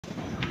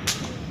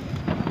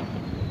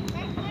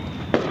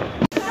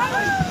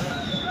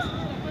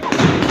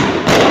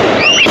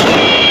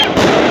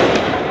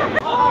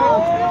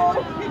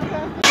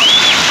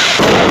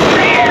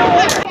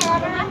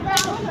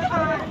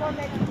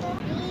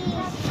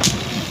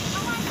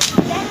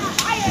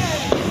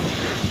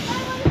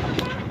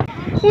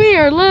We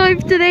are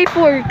live today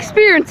for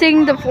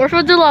experiencing the 4th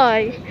of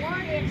July.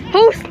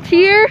 Host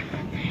here,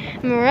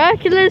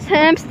 Miraculous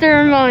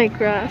Hamster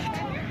Minecraft.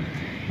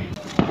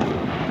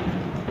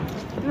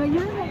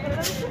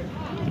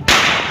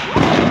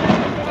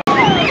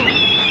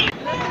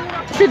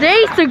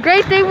 Today's a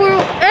great day where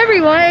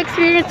everyone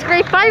experiences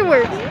great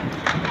fireworks.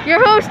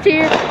 Your host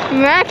here,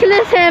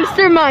 Miraculous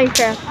Hamster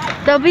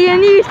Minecraft. There'll be a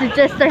news, it's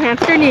just the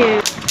hamster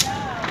news.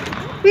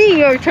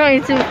 We are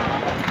trying to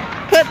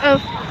put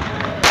a...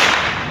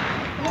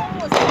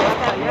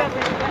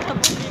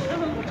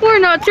 We're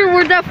not sure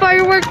where that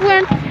firework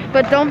went,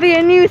 but don't be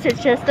a news,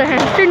 it's just the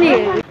hamster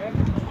news.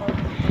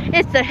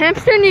 It's the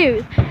hamster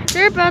news.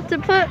 They're about to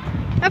put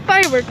a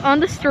firework on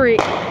the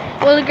street.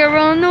 Will it get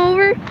run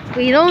over?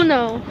 We don't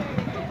know.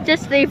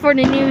 Just stay for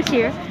the news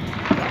here.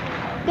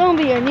 Don't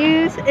be a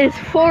news, it's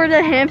for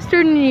the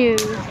hamster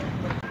news.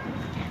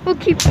 We'll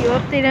keep you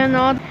updated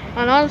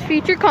on all the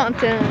future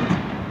content.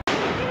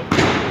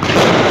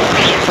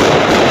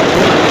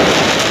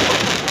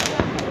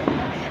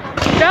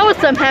 That was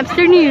some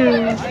hamster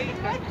news.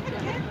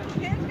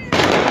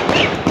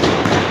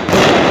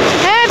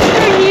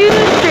 Hamster news,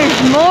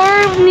 there's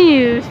more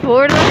news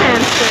for the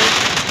hamster.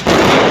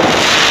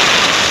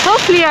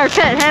 Hopefully our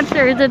pet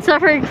hamster isn't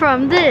suffering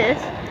from this.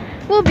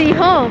 We'll be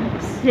home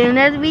as soon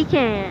as we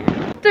can.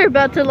 They're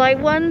about to light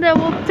one that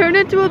will turn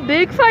into a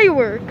big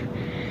firework.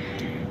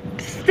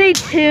 Stay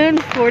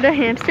tuned for the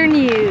hamster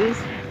news.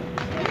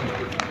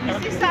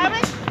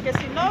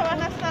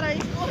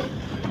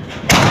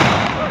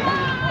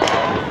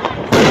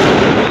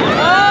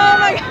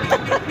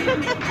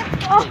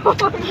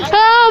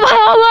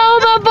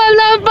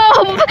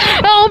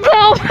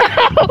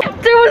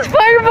 There was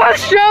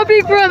fireworks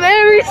dropping from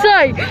every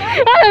side.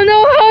 I don't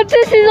know how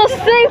this is a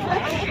safe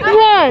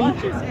run.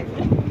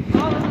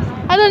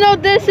 I don't know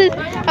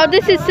how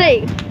this is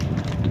safe.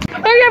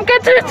 Hurry up,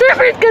 get to the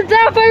surface because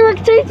that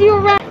fireworks chase you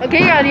around.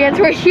 Okay, audience,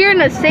 we're here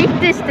in a safe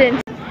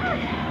distance.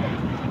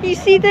 You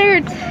see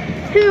there,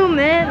 2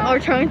 men are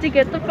trying to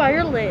get the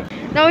fire lit.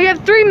 Now we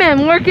have 3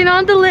 men working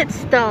on the lit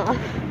stuff.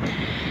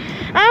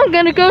 I'm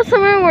gonna go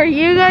somewhere where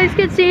you guys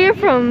can see it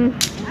from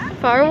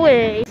far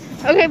away.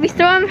 Okay, we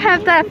still don't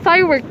have that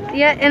firework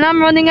yet, and I'm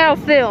running out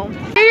of film.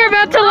 You're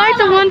about to light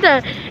the one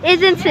that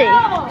isn't safe.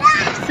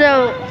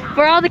 So,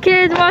 for all the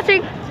kids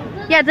watching,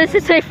 yeah, this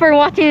is safe for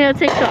watching on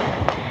TikTok.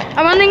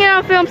 I'm running out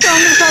of film, so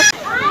I'm gonna talk.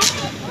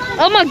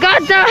 Oh my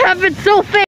god, that happened so fast.